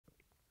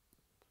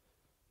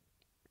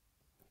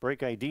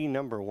Break ID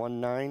number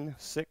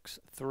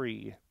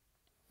 1963.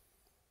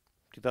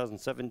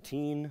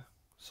 2017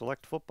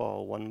 Select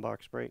Football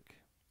 1-box break.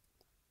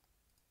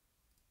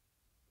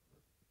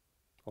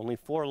 Only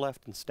 4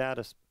 left in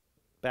status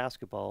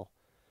basketball,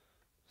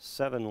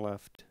 7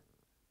 left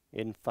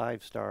in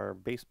 5-star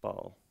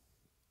baseball.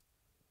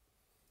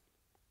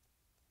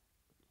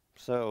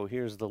 So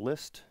here's the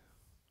list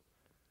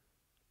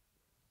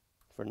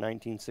for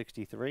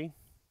 1963.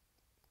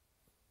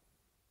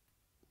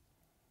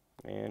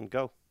 And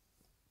go.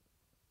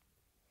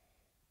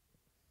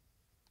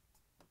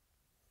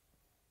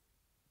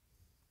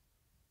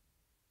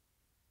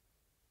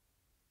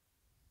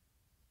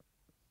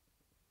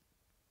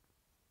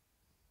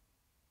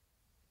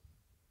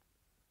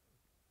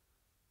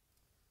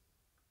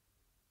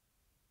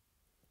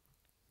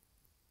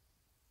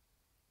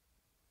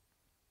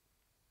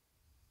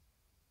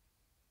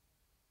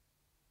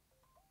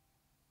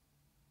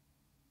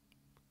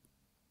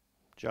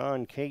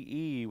 John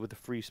K.E. with a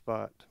free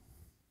spot.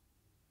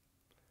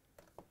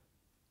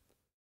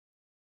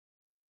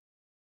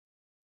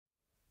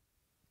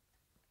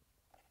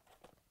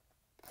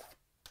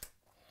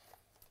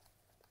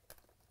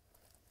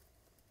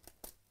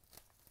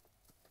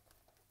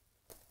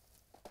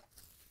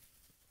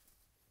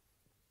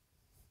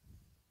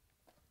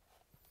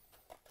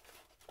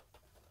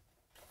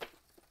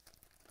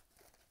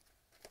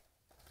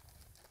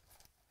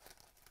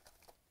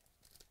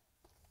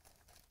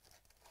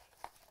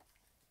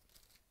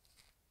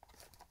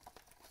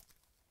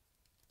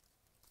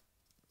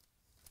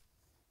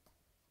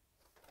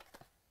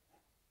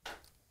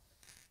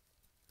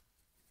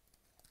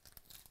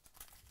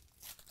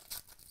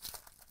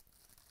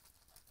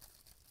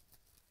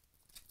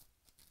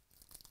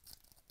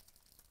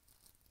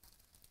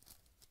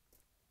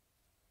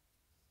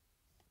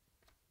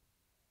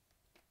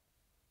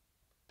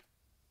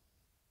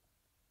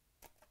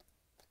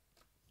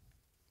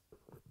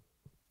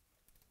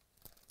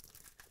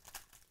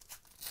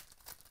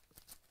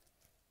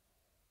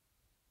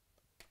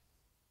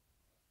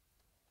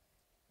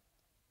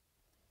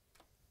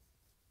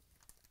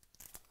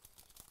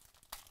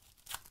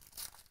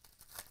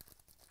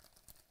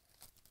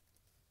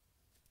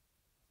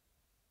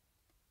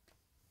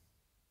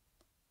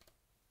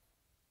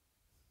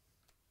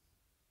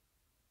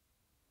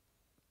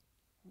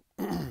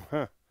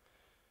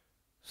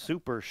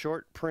 Super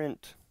short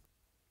print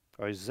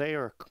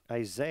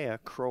Isaiah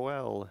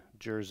Crowell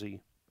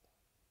jersey.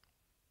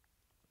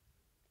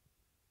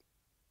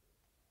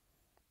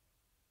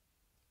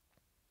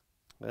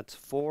 That's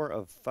 4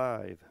 of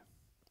 5.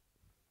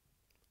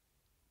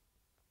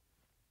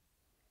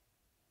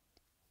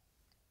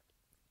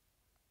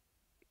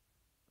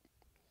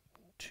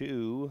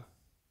 2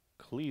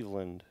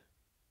 Cleveland.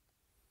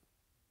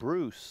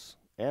 Bruce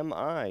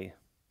M.I.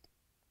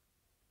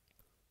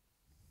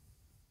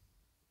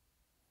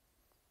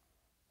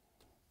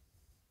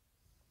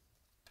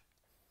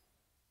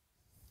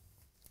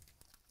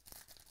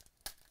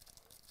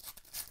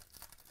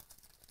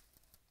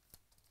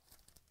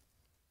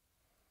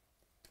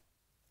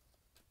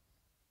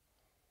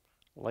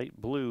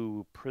 Light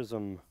blue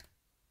prism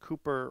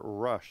Cooper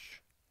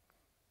Rush.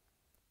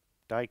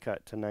 Die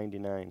cut to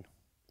 99.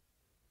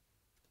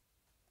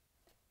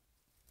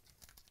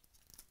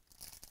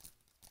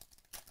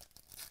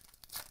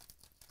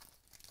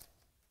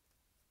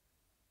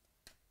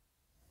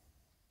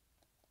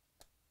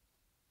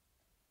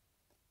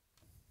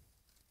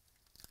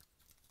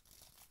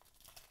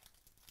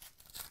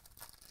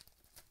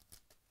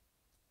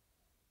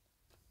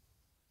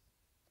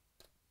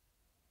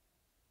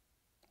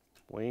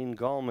 Wayne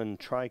Gallman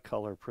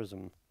tricolor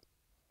prism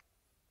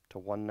to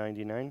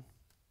 199.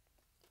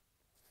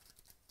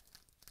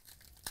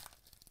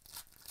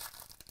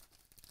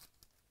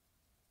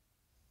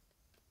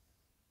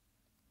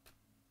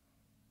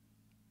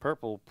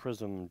 Purple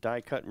prism die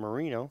cut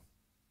merino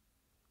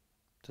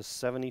to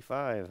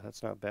 75.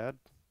 That's not bad.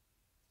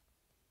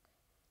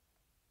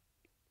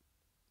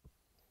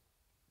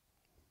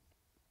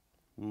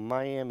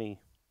 Miami.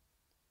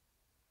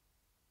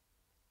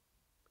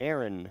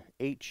 Aaron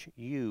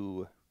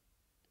H.U.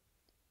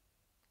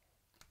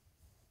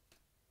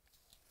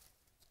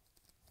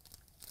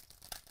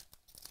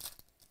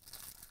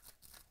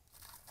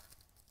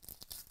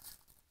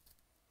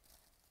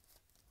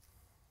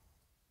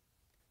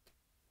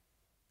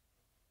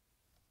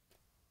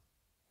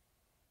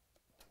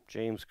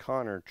 James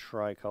Conner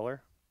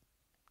tricolor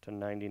to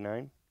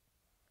 99.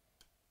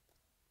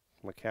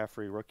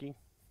 McCaffrey rookie.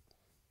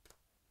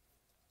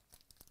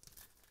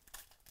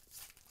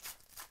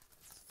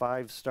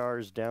 5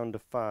 stars down to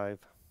 5.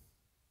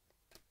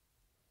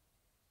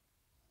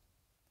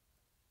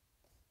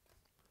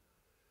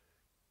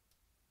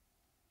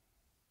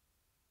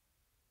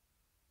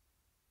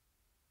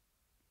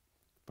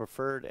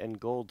 Preferred and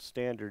gold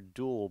standard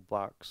dual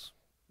box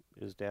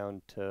is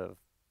down to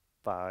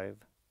 5.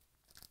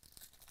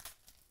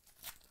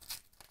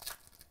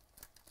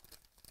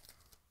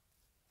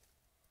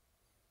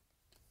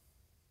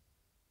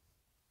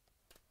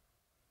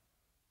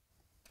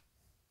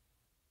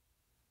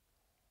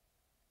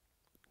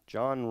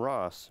 John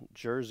Ross,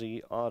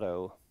 jersey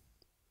auto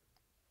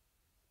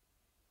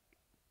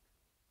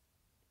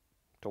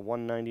to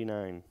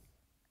 199.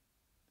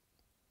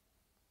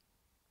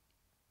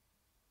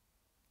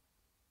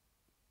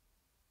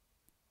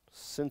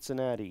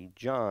 Cincinnati,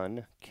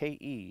 John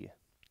K.E.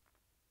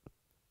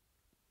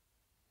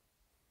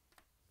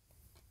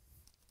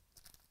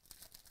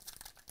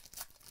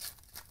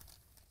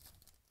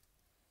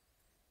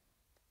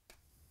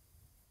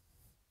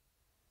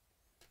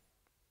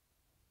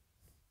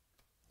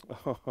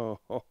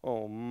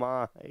 Oh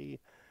my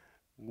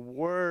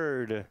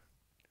word.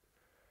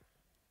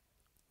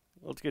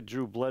 Let's get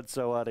Drew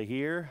Bledsoe out of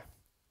here.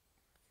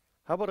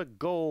 How about a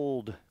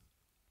gold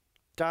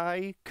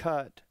die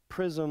cut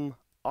prism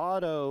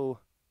auto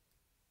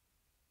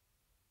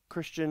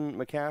Christian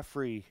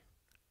McCaffrey?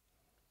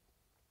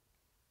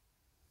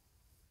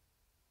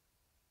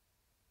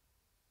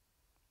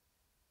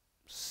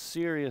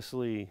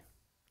 Seriously.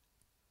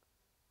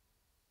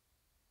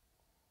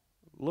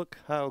 Look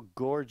how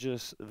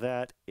gorgeous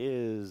that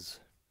is.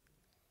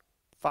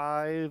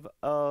 5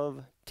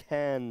 of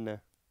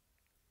 10.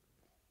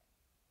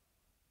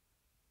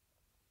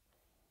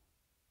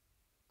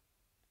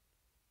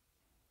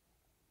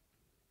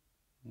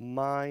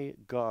 My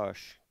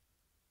gosh.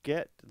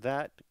 Get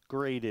that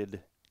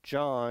graded.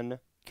 John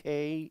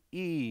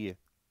K.E.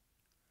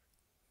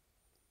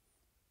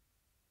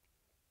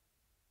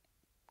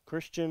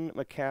 Christian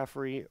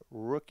McCaffrey,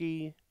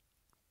 rookie.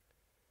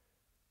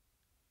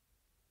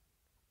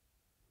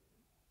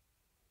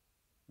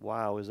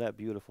 Wow, is that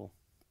beautiful.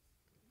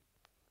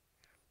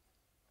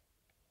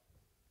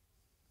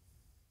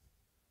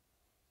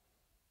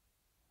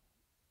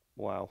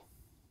 Wow.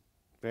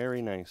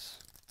 Very nice.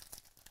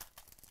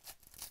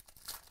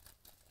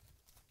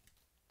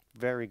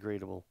 Very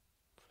gradable.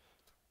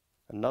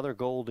 Another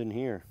gold in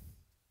here.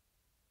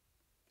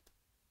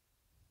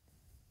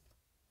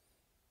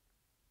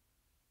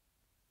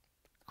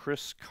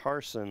 Chris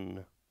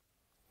Carson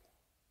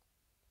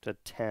to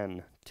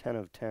 10. 10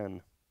 of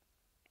 10.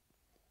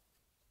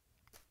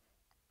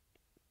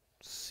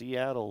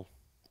 Seattle.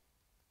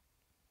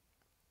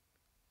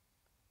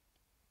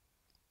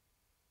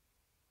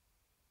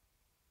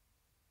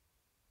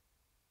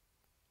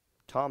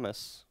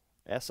 Thomas,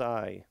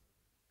 S.I.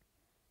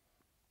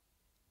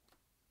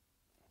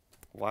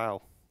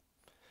 Wow.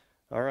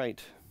 All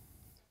right.